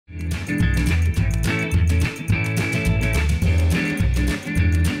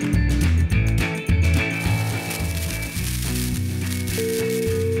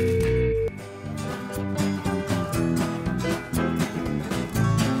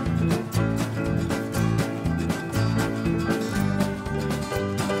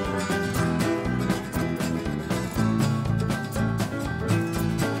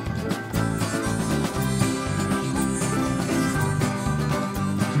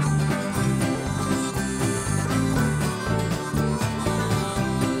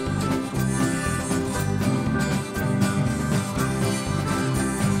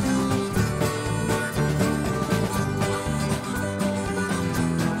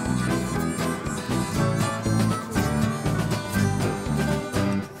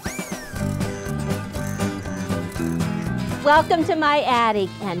Welcome to my attic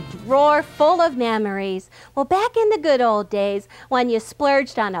and drawer full of memories. Well, back in the good old days when you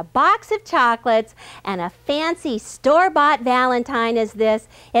splurged on a box of chocolates and a fancy store-bought Valentine as this,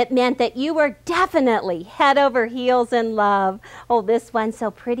 it meant that you were definitely head over heels in love. Oh, this one's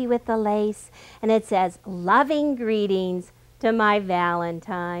so pretty with the lace, and it says, "Loving greetings to my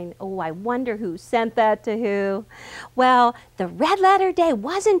Valentine." Oh, I wonder who sent that to who. Well, the Red Letter Day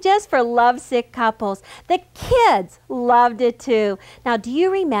wasn't just for lovesick couples. The kids loved it too. Now, do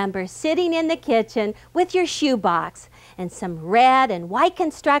you remember sitting in the kitchen with your shoebox and some red and white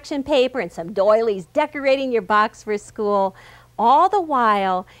construction paper and some doilies decorating your box for school? All the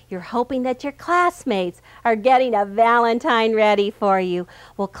while, you're hoping that your classmates are getting a Valentine ready for you.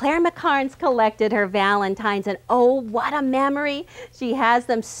 Well, Claire McCarnes collected her Valentines, and oh, what a memory. She has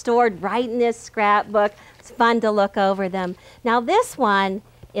them stored right in this scrapbook. It's fun to look over them. Now, this one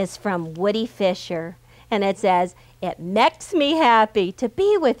is from Woody Fisher, and it says, "It makes me happy to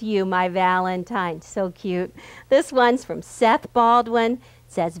be with you, my Valentine." So cute. This one's from Seth Baldwin.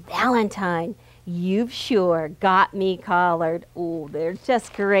 It says, "Valentine, you've sure got me collared." Oh, they're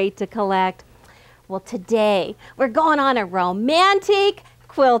just great to collect. Well, today we're going on a romantic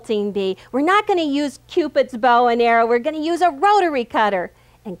quilting bee. We're not going to use Cupid's bow and arrow. We're going to use a rotary cutter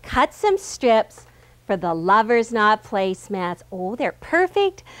and cut some strips for the Lovers Knot placemats. Oh, they're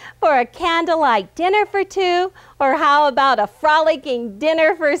perfect for a candlelight dinner for two, or how about a frolicking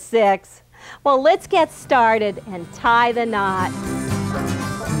dinner for six? Well, let's get started and tie the knot.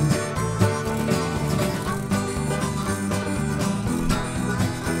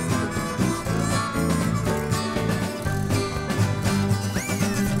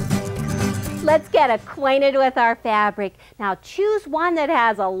 Let's get acquainted with our fabric. Now choose one that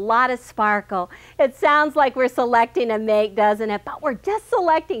has a lot of sparkle. It sounds like we're selecting a make, doesn't it? But we're just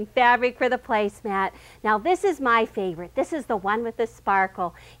selecting fabric for the placemat. Now this is my favorite. This is the one with the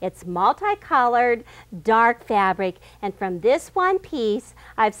sparkle. It's multicolored, dark fabric. And from this one piece,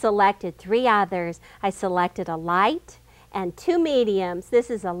 I've selected 3 others. I selected a light and 2 mediums. This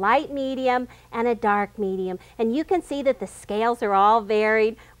is a light medium and a dark medium. And you can see that the scales are all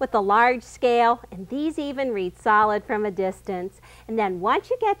varied with a large scale, and these even read solid from a distance. And then once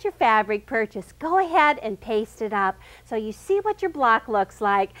you get your fabric purchased, go ahead and paste it up so you see what your block looks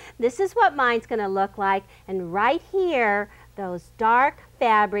like. This is what mine's gonna look like. And right here, those dark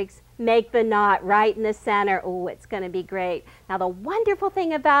fabrics make the knot right in the center. Oh, it's gonna be great. Now the wonderful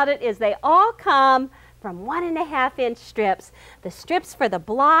thing about it is they all come from 1.5-inch strips, the strips for the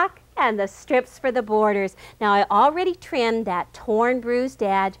block and the strips for the borders. Now I already trimmed that torn bruised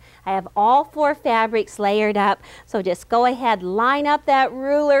edge. I have all 4 fabrics layered up, so just go ahead, line up that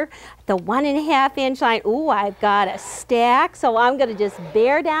ruler, the 1.5-inch line. Ooh, I've got a stack, so I'm gonna just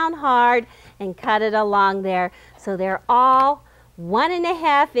bear down hard and cut it along there. So they're all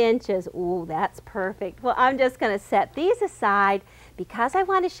 1.5 inches. Ooh, that's perfect. Well, I'm just gonna set these aside because I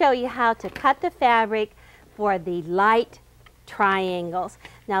want to show you how to cut the fabric for the light triangles.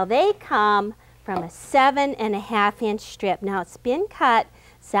 Now they come from a 7.5-inch strip. Now it's been cut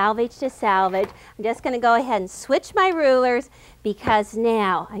salvage to salvage. I'm just going to go ahead and switch my rulers because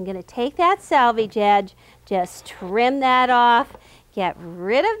now I'm going to take that salvage edge, just trim that off, get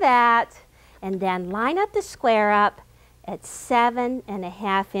rid of that, and then line up the square up at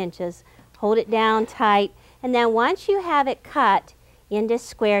 7.5 inches. Hold it down tight, and then once you have it cut into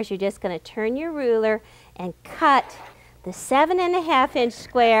squares, you're just going to turn your ruler and cut the 7.5-inch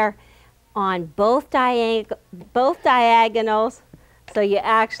square on both diagonals, so you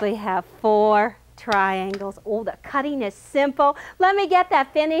actually have 4 triangles. Oh, the cutting is simple. Let me get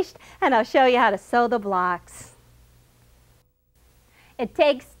that finished and I'll show you how to sew the blocks. It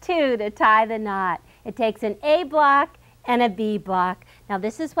takes 2 to tie the knot. It takes an A block and a B block. Now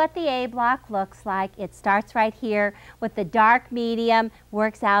this is what the A block looks like. It starts right here with the dark medium,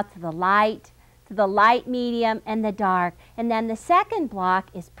 works out to the light medium, and the dark. And then the second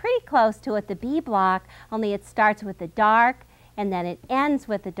block is pretty close to it, the B block, only it starts with the dark and then it ends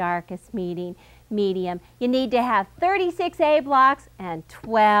with the darkest medium. You need to have 36 A blocks and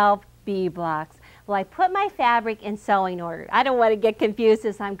 12 B blocks. Well, I put my fabric in sewing order. I don't want to get confused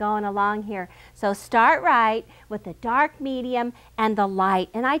as I'm going along here. So start right with the dark medium and the light.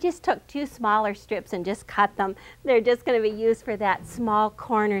 And I just took 2 smaller strips and just cut them. They're just going to be used for that small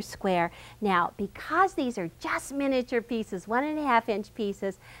corner square. Now, because these are just miniature pieces, 1.5-inch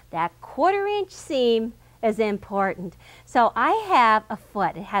pieces, that 1/4-inch seam is important. So I have a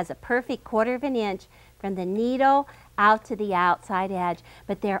foot. It has a perfect 1/4 of an inch from the needle out to the outside edge.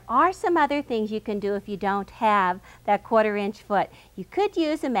 But there are some other things you can do if you don't have that 1/4 inch foot. You could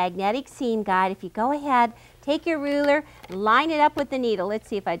use a magnetic seam guide. If you go ahead, take your ruler, line it up with the needle. Let's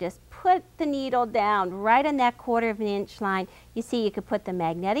see if I just put the needle down right on that 1/4 inch line. You see, you could put the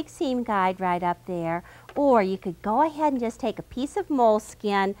magnetic seam guide right up there, or you could go ahead and just take a piece of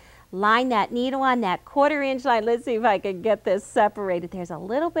moleskin, line that needle on that 1/4 inch line. Let's see if I can get this separated. There's a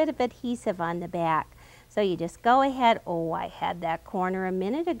little bit of adhesive on the back. So you just go ahead. Oh, I had that corner a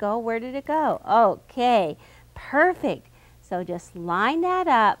minute ago. Where did it go? Okay, perfect. So just line that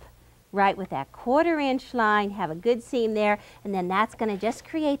up right with that 1/4 inch line, have a good seam there, and then that's going to just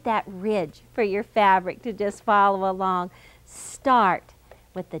create that ridge for your fabric to just follow along. Start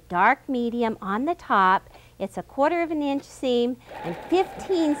with the dark medium on the top. It's a 1/4 inch seam and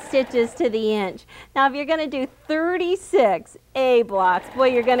 15 stitches to the inch. Now if you're going to do 36 A blocks, boy,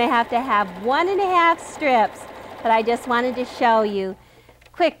 you're going to have 1.5 strips, but I just wanted to show you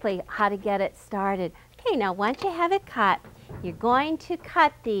quickly how to get it started. Okay, now once you have it cut, you're going to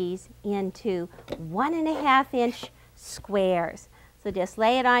cut these into 1.5 inch squares. So just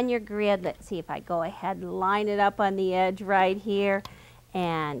lay it on your grid. Let's see if I go ahead and line it up on the edge right here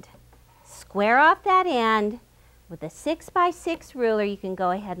and square off that end with a 6x6 ruler. You can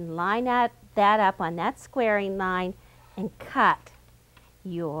go ahead and line that up on that squaring line and cut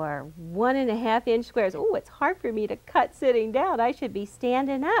your 1.5 inch squares. Oh, it's hard for me to cut sitting down. I should be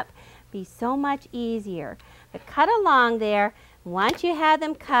standing up. Be so much easier. But cut along there. Once you have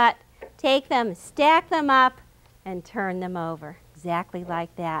them cut, take them, stack them up, and turn them over. Exactly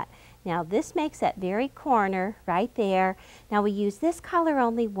like that. Now this makes that very corner right there. Now we use this color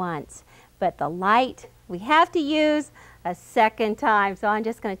only once, but the light we have to use a second time. So I'm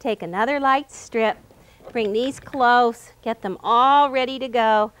just going to take another light strip, bring these close, get them all ready to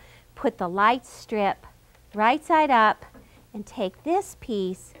go, put the light strip right side up, and take this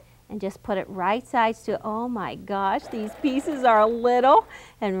piece and just put it right sides to, oh my gosh, these pieces are little.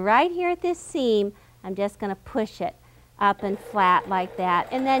 And right here at this seam, I'm just going to push it up and flat like that,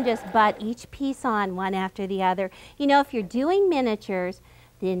 and then just butt each piece on one after the other. You know, if you're doing miniatures,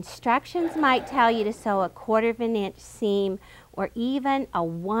 the instructions might tell you to sew a 1/4 inch seam or even a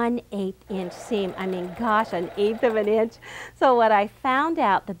 1/8 inch seam. I mean, gosh, 1/8 inch. So what I found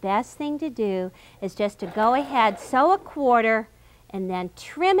out, the best thing to do is just to go ahead, sew a 1/4, and then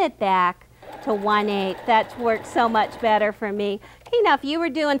trim it back to 1/8. That works so much better for me. Okay, now if you were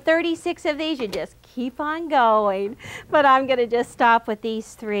doing 36 of these, you just keep on going. But I'm going to just stop with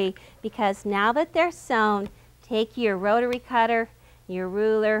these 3 because now that they're sewn, take your rotary cutter, your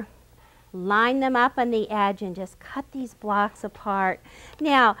ruler, line them up on the edge and just cut these blocks apart.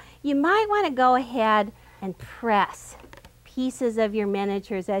 Now, you might want to go ahead and press pieces of your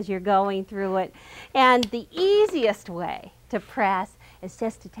miniatures as you're going through it. And the easiest way to press is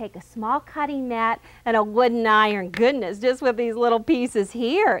just to take a small cutting mat and a wooden iron. Goodness, just with these little pieces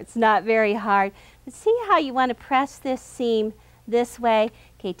here, it's not very hard. But see how you want to press this seam this way?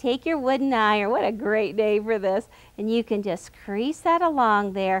 Okay, take your wooden iron, what a great name for this, and you can just crease that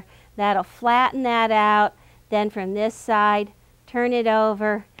along there. That'll flatten that out. Then from this side, turn it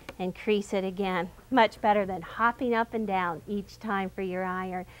over and crease it again. Much better than hopping up and down each time for your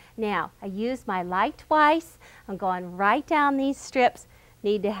iron. Now, I used my light twice. I'm going right down these strips.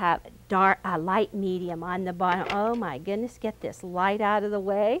 Need to have a light medium on the bottom. Oh my goodness, get this light out of the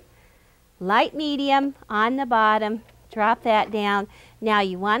way. Light medium on the bottom. Drop that down. Now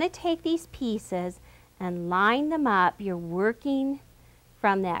you want to take these pieces and line them up. You're working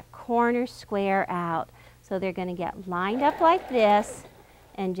from that corner square out. So they're going to get lined up like this,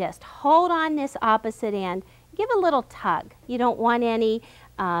 and just hold on this opposite end. Give a little tug. You don't want any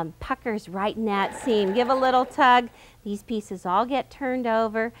puckers right in that seam. Give a little tug. These pieces all get turned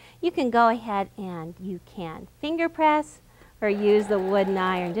over. You can go ahead and you can finger press or use the wooden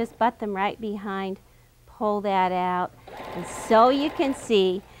iron. Just butt them right behind. Pull that out. And so you can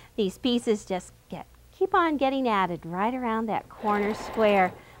see these pieces just keep on getting added right around that corner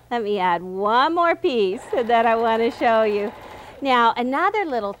square. Let me add one more piece that I want to show you. Now, another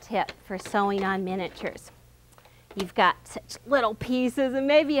little tip for sewing on miniatures. You've got such little pieces, and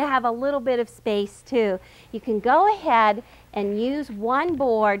maybe you have a little bit of space too. You can go ahead and use one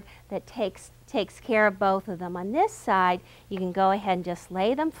board that takes care of both of them. On this side, you can go ahead and just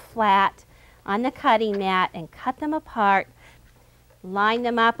lay them flat on the cutting mat and cut them apart. Line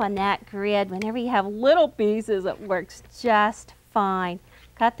them up on that grid. Whenever you have little pieces, it works just fine.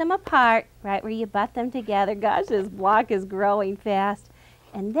 Cut them apart right where you butt them together. Gosh, this block is growing fast.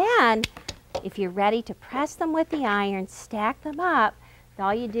 And then, if you're ready to press them with the iron, stack them up,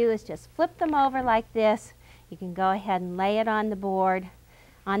 all you do is just flip them over like this. you can go ahead and lay it on the board,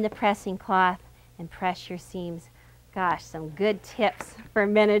 on the pressing cloth, and press your seams. Gosh, some good tips for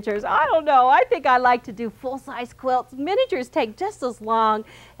miniatures. I don't know, I think I like to do full-size quilts. Miniatures take just as long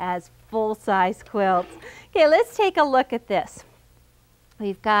as full-size quilts. Okay, let's take a look at this.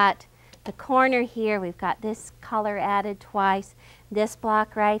 We've got the corner here, we've got this color added twice, this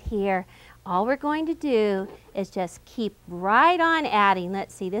block right here. All we're going to do is just keep right on adding.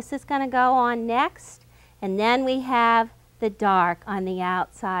 Let's see, this is going to go on next, and then we have the dark on the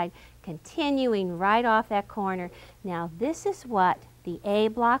outside, continuing right off that corner. Now this is what the A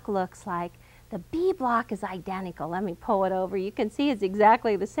block looks like. The B block is identical. Let me pull it over. You can see it's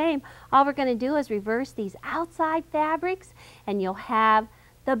exactly the same. All we're going to do is reverse these outside fabrics, and you'll have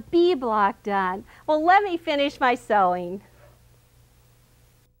the B block done. Well, let me finish my sewing.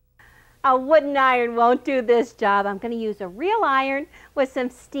 A wooden iron won't do this job. I'm going to use a real iron with some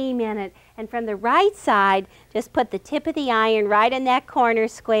steam in it. And from the right side, just put the tip of the iron right in that corner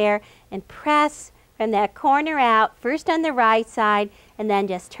square and press from that corner out, first on the right side, and then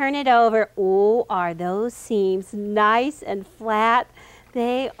just turn it over. Oh, are those seams nice and flat?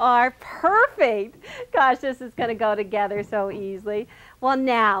 They are perfect. Gosh, this is going to go together so easily. Well,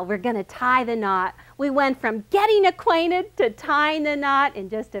 now we're going to tie the knot. We went from getting acquainted to tying the knot in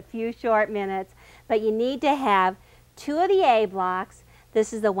just a few short minutes. But you need to have 2 of the A blocks.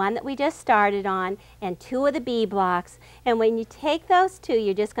 This is the one that we just started on, and 2 of the B blocks. And when you take those 2,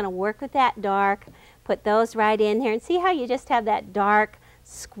 you're just going to work with that dark, put those right in here, and see how you just have that dark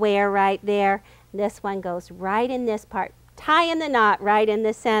square right there. This one goes right in this part, tying the knot right in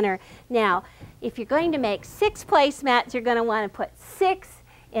the center. Now, if you're going to make 6 placemats, you're going to want to put 6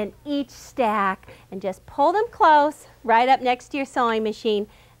 in each stack and just pull them close right up next to your sewing machine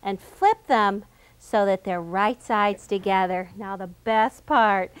and flip them so that they're right sides together. Now the best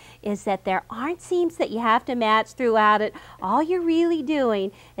part is that there aren't seams that you have to match throughout it. All you're really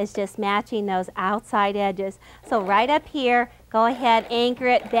doing is just matching those outside edges. So right up here, go ahead, anchor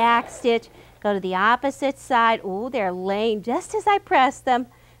it, back stitch, go to the opposite side. Ooh, they're laying just as I press them.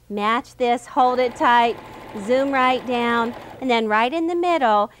 Match this, hold it tight, zoom right down, and then right in the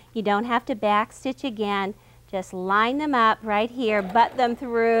middle, you don't have to back stitch again. Just line them up right here, butt them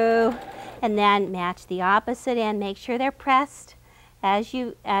through, and then match the opposite end. Make sure they're pressed as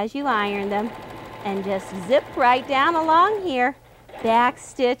you iron them, and just zip right down along here, back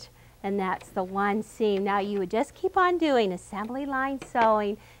stitch, and that's the one seam. Now you would just keep on doing assembly line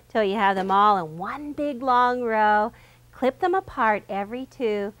sewing till you have them all in one big long row. Clip them apart every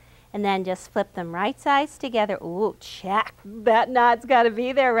 2, and then just flip them right sides together. Ooh, check. That knot's got to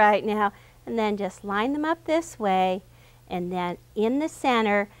be there right now. And then just line them up this way, and then in the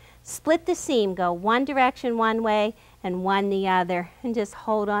center, split the seam. Go one direction one way and one the other, and just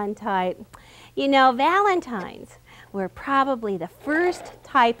hold on tight. You know, Valentines were probably the first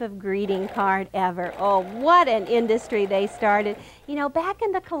type of greeting card ever. Oh, what an industry they started. You know, back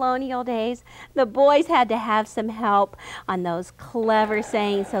in the colonial days, the boys had to have some help on those clever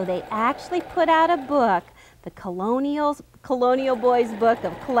sayings, so they actually put out a book, the Colonial Boys Book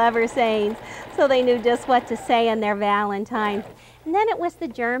of Clever Sayings, so they knew just what to say in their Valentine. And then it was the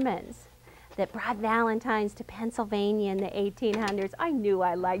Germans that brought Valentines to Pennsylvania in the 1800s. I knew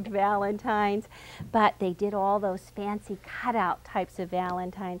I liked Valentines, but they did all those fancy cutout types of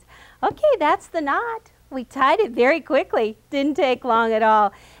Valentines. Okay, that's the knot. We tied it very quickly. Didn't take long at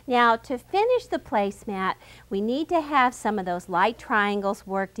all. Now, to finish the placemat, we need to have some of those light triangles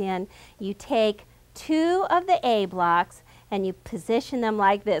worked in. You take 2 of the A blocks and you position them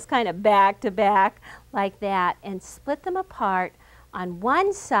like this, kind of back to back like that, and split them apart. On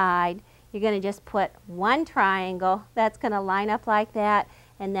one side, you're going to just put 1 triangle. That's going to line up like that.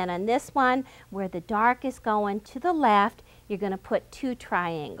 And then on this one, where the dark is going to the left, you're going to put 2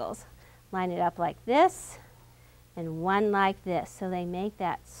 triangles. Line it up like this and 1 like this. So they make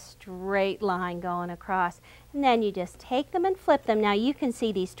that straight line going across. And then you just take them and flip them. Now you can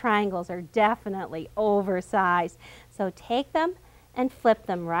see these triangles are definitely oversized. So take them and flip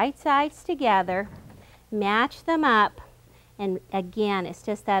them right sides together. Match them up. And again, it's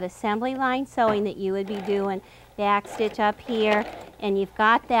just that assembly line sewing that you would be doing. Back stitch up here, and you've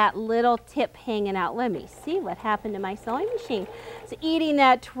got that little tip hanging out. Let me see what happened to my sewing machine. It's eating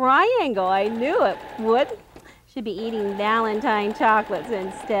that triangle. I knew it would. Should be eating Valentine chocolates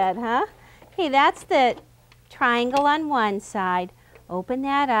instead, huh? Okay, that's the triangle on one side. Open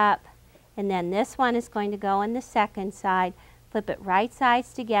that up, and then this one is going to go on the second side. Flip it right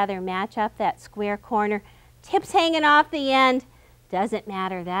sides together, match up that square corner. Tips hanging off the end, doesn't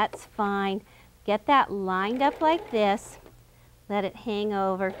matter, that's fine. Get that lined up like this. let it hang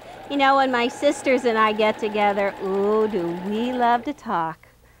over. You know, when my sisters and I get together, ooh, do we love to talk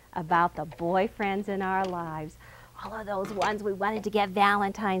about the boyfriends in our lives. All of those ones we wanted to get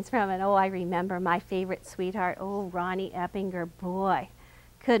Valentines from. And oh, I remember my favorite sweetheart, oh, Ronnie Eppinger. Boy,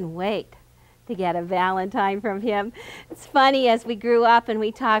 couldn't wait to get a Valentine from him. It's funny, as we grew up and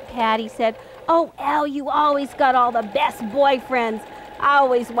we talked, Patty said, oh, Elle, you always got all the best boyfriends. I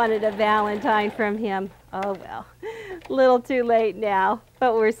always wanted a Valentine from him. Oh, well, a little too late now,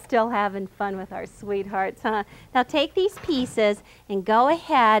 but we're still having fun with our sweethearts, huh? Now take these pieces and go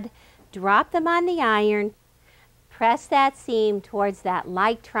ahead, drop them on the iron, press that seam towards that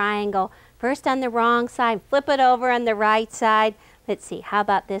light triangle. First on the wrong side, flip it over on the right side. Let's see, how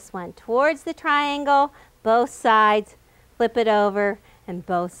about this one? Towards the triangle, both sides, flip it over, and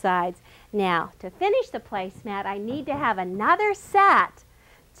both sides. Now, to finish the placemat, I need to have another set,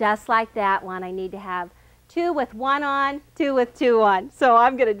 just like that one. I need to have 2 with 1 on, 2 with 2 on. So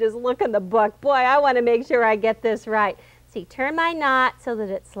I'm going to just look in the book. Boy, I want to make sure I get this right. See, turn my knot so that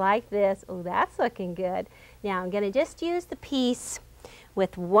it's like this. Oh, that's looking good. Now, I'm going to just use the piece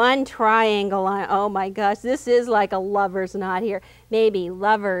with 1 triangle on. Oh my gosh, this is like a lover's knot here. Maybe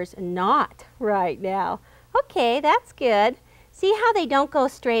lover's knot right now. Okay, that's good. See how they don't go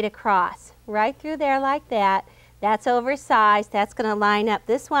straight across? Right through there like that. That's oversized. That's going to line up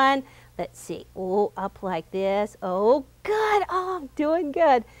this one. Let's see. Oh, up like this. Oh, good. Oh, I'm doing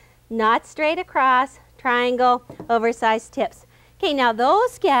good. Not straight across. Triangle, oversized tips. Okay, now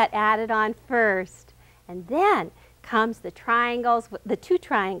those get added on first. And then comes the triangles, the 2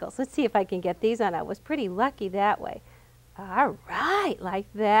 triangles. Let's see if I can get these on. I was pretty lucky that way. All right, like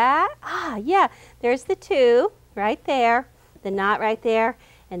that. Ah, yeah, there's the 2 right there, the knot right there.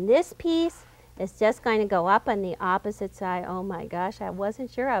 And this piece is just going to go up on the opposite side. Oh my gosh, I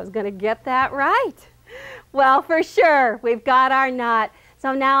wasn't sure I was going to get that right. Well, for sure, we've got our knot.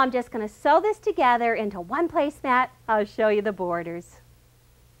 So now I'm just going to sew this together into 1 placemat. I'll show you the borders.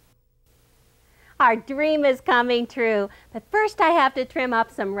 Our dream is coming true, but first I have to trim up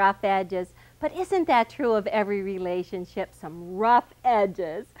some rough edges. But isn't that true of every relationship, some rough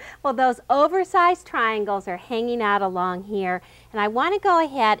edges? Well, those oversized triangles are hanging out along here, and I want to go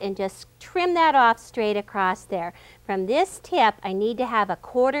ahead and just trim that off straight across there. From this tip, I need to have a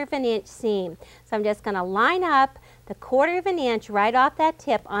 1/4 of an inch seam. So I'm just going to line up the 1/4 of an inch right off that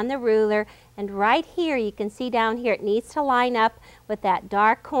tip on the ruler, and right here, you can see down here, it needs to line up with that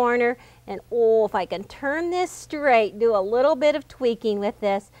dark corner. And oh, if I can turn this straight, do a little bit of tweaking with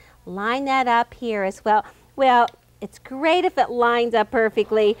this, line that up here as well. Well, it's great if it lines up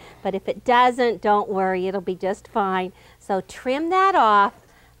perfectly, but if it doesn't, don't worry, it'll be just fine. So trim that off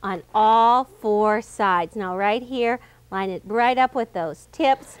on all 4 sides. Now right here, line it right up with those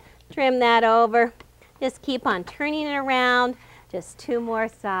tips, trim that over. Just keep on turning it around, just 2 more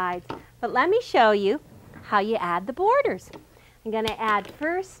sides. But let me show you how you add the borders. I'm going to add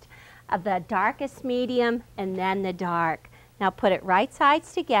first the darkest medium and then the dark. Now put it right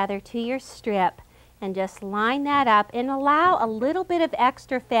sides together to your strip and just line that up and allow a little bit of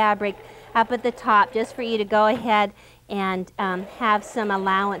extra fabric up at the top just for you to go ahead and have some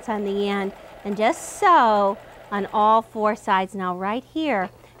allowance on the end, and just sew on all 4 sides. Now right here,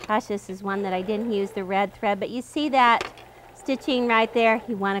 gosh, this is one that I didn't use the red thread, but you see that stitching right there?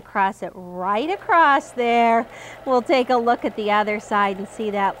 You want to cross it right across there. We'll take a look at the other side and see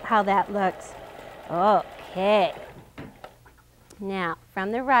how that looks. Okay. Now,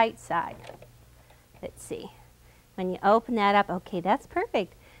 from the right side, let's see. When you open that up, okay, that's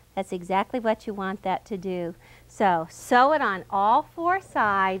perfect. That's exactly what you want that to do. So, sew it on all 4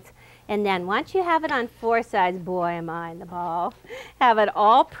 sides, and then once you have it on 4 sides, boy, am I in the ball, have it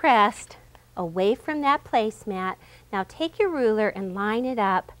all pressed away from that placemat. Now take your ruler and line it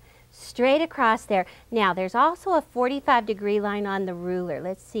up straight across there. Now there's also a 45-degree line on the ruler.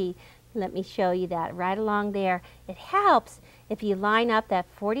 Let's see, let me show you that right along there. It helps if you line up that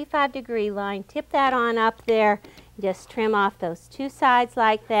 45-degree line, tip that on up there, just trim off those 2 sides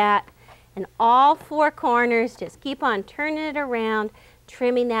like that, and all 4 corners, just keep on turning it around,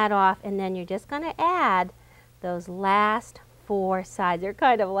 trimming that off, and then you're just going to add those last 4 sides. They're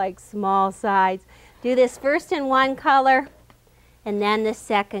kind of like small sides. Do this first in one color and then the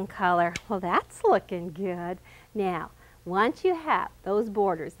second color. Well, that's looking good. Now, once you have those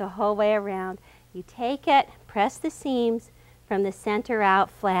borders the whole way around, you take it, press the seams from the center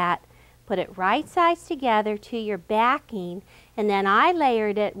out flat, put it right sides together to your backing, and then I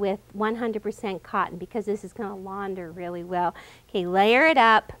layered it with 100% cotton because this is going to launder really well. Okay, layer it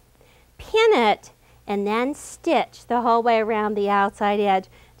up, pin it, and then stitch the whole way around the outside edge.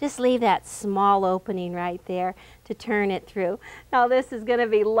 Just leave that small opening right there to to turn it through. Now this is going to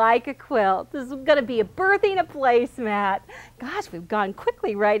be like a quilt. This is going to be a birthing a placemat. Gosh, we've gone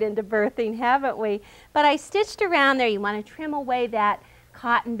quickly right into birthing, haven't we? But I stitched around there. You want to trim away that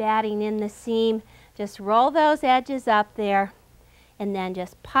cotton batting in the seam. Just roll those edges up there and then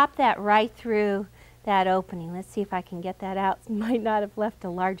just pop that right through that opening. Let's see if I can get that out. Might not have left a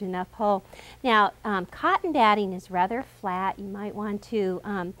large enough hole. Now, cotton batting is rather flat. You might want to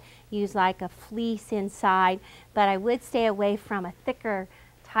use like a fleece inside, but I would stay away from a thicker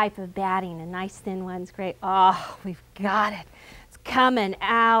type of batting. A nice thin one's great. Oh, we've got it. It's coming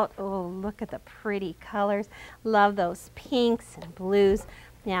out. Oh, look at the pretty colors. Love those pinks and blues.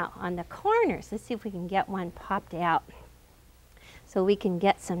 Now, on the corners, let's see if we can get one popped out so we can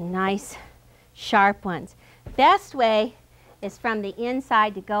get some nice sharp ones. Best way is from the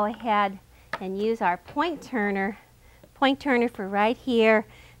inside to go ahead and use our point turner for right here.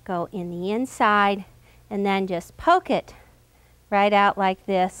 Go in the inside and then just poke it right out like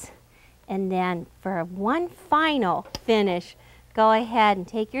this. And then for one final finish, go ahead and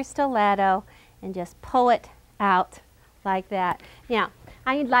take your stiletto and just pull it out like that. Now,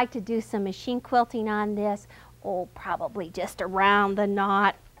 I'd like to do some machine quilting on this. Oh, probably just around the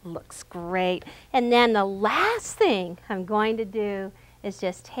knot. Looks great. And then the last thing I'm going to do is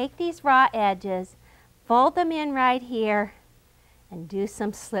just take these raw edges, fold them in right here, and do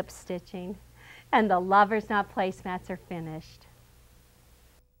some slip stitching. And the Lovers Knot placemats are finished.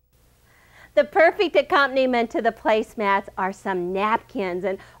 The perfect accompaniment to the placemats are some napkins,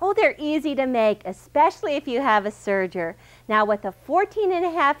 and oh, they're easy to make, especially if you have a serger. Now with a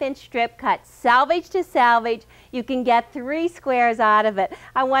 14.5-inch strip cut salvage to salvage, you can get 3 squares out of it.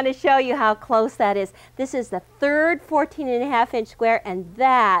 I want to show you how close that is. This is the third 14.5-inch square, and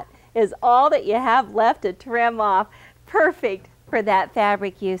that is all that you have left to trim off. Perfect for that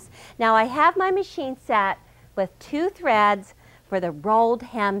fabric use. Now I have my machine set with 2 threads for the rolled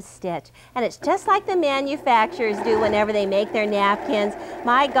hem stitch. And it's just like the manufacturers do whenever they make their napkins.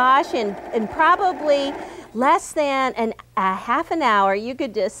 My gosh, in probably less than a half an hour, you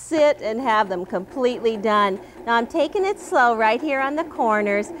could just sit and have them completely done. Now I'm taking it slow right here on the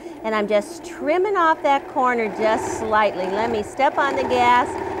corners, and I'm just trimming off that corner just slightly. Let me step on the gas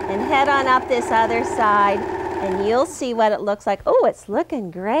and head on up this other side, and you'll see what it looks like. Oh, it's looking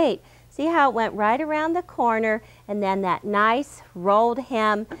great. See how it went right around the corner, and then that nice rolled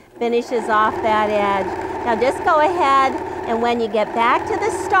hem finishes off that edge. Now just go ahead, and when you get back to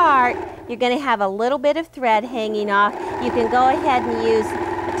the start, you're going to have a little bit of thread hanging off. You can go ahead and use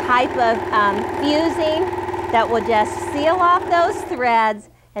a type of fusing that will just seal off those threads,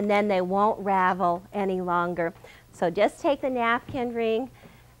 and then they won't ravel any longer. So just take the napkin ring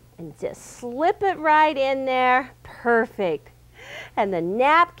and just slip it right in there. Perfect. And the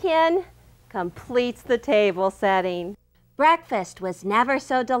napkin completes the table setting. Breakfast was never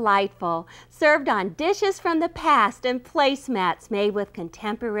so delightful, served on dishes from the past and placemats made with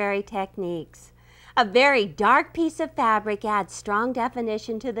contemporary techniques. A very dark piece of fabric adds strong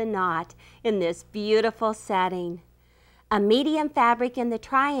definition to the knot in this beautiful setting. A medium fabric in the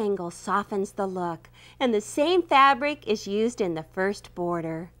triangle softens the look, and the same fabric is used in the first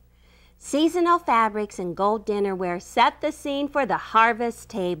border. Seasonal fabrics and gold dinnerware set the scene for the harvest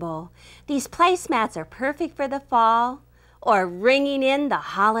table. These placemats are perfect for the fall or ringing in the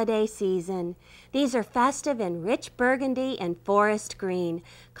holiday season. These are festive in rich burgundy and forest green,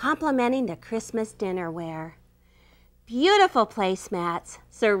 complementing the Christmas dinnerware. Beautiful placemats,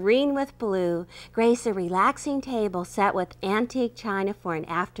 serene with blue, grace a relaxing table set with antique china for an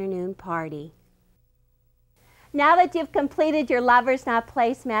afternoon party. Now that you've completed your Lovers Knot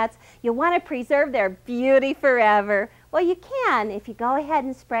placemats, you'll want to preserve their beauty forever. Well, you can if you go ahead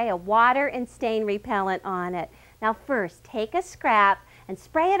and spray a water and stain repellent on it. Now first, take a scrap and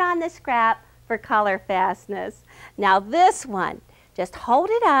spray it on the scrap for color fastness. Now this one, just hold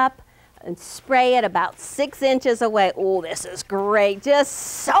it up and spray it about 6 inches away. Oh, this is great. Just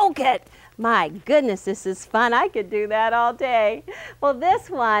soak it. My goodness, this is fun. I could do that all day. Well, this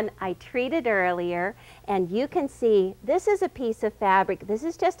one I treated earlier, and you can see this is a piece of fabric. This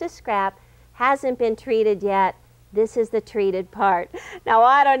is just a scrap, hasn't been treated yet. This is the treated part. Now,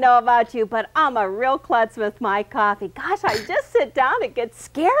 I don't know about you, but I'm a real klutz with my coffee. Gosh, I just sit down, it gets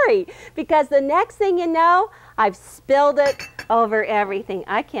scary, because the next thing you know, I've spilled it over everything.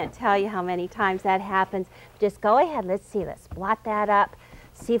 I can't tell you how many times that happens. Just go ahead, let's see, let's blot that up.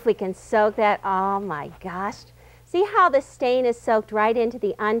 See if we can soak that. Oh my gosh. See how the stain is soaked right into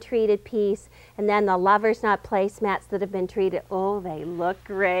the untreated piece, and then the Lover's Knot placemats that have been treated. Oh, they look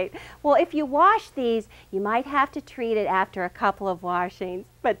great. Well, if you wash these, you might have to treat it after a couple of washings,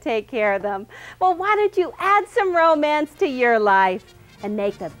 but take care of them. Well, why don't you add some romance to your life and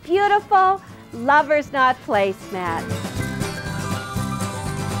make a beautiful Lover's Knot placemat.